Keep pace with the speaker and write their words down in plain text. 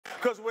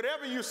Because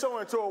whatever you sow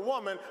into a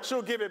woman,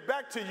 she'll give it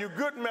back to you,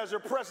 good measure,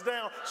 pressed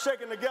down,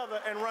 shaken together,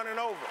 and running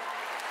over.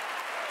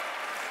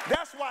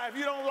 That's why if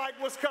you don't like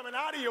what's coming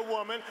out of your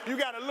woman, you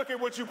got to look at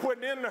what you're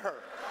putting into her.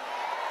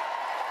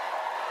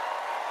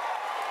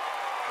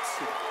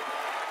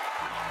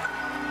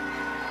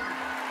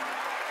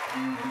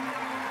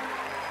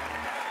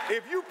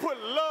 If you put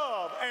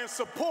love and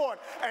support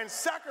and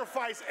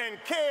sacrifice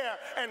and care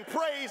and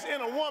praise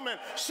in a woman,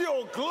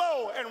 she'll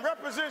glow and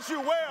represent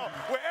you well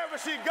wherever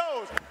she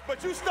goes.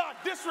 But you start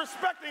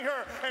disrespecting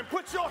her and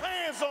put your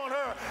hands on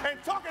her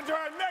and talking to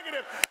her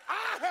negative,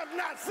 I have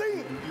not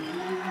seen.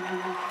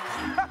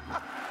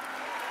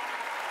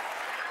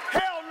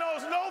 Hell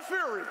knows no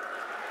fury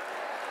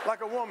like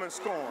a woman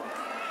scorned.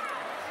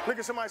 Look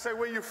at somebody, say,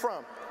 where you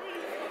from?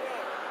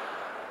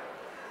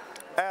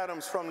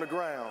 Adam's from the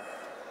ground.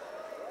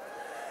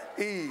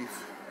 Eve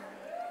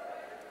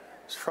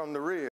is from the rib.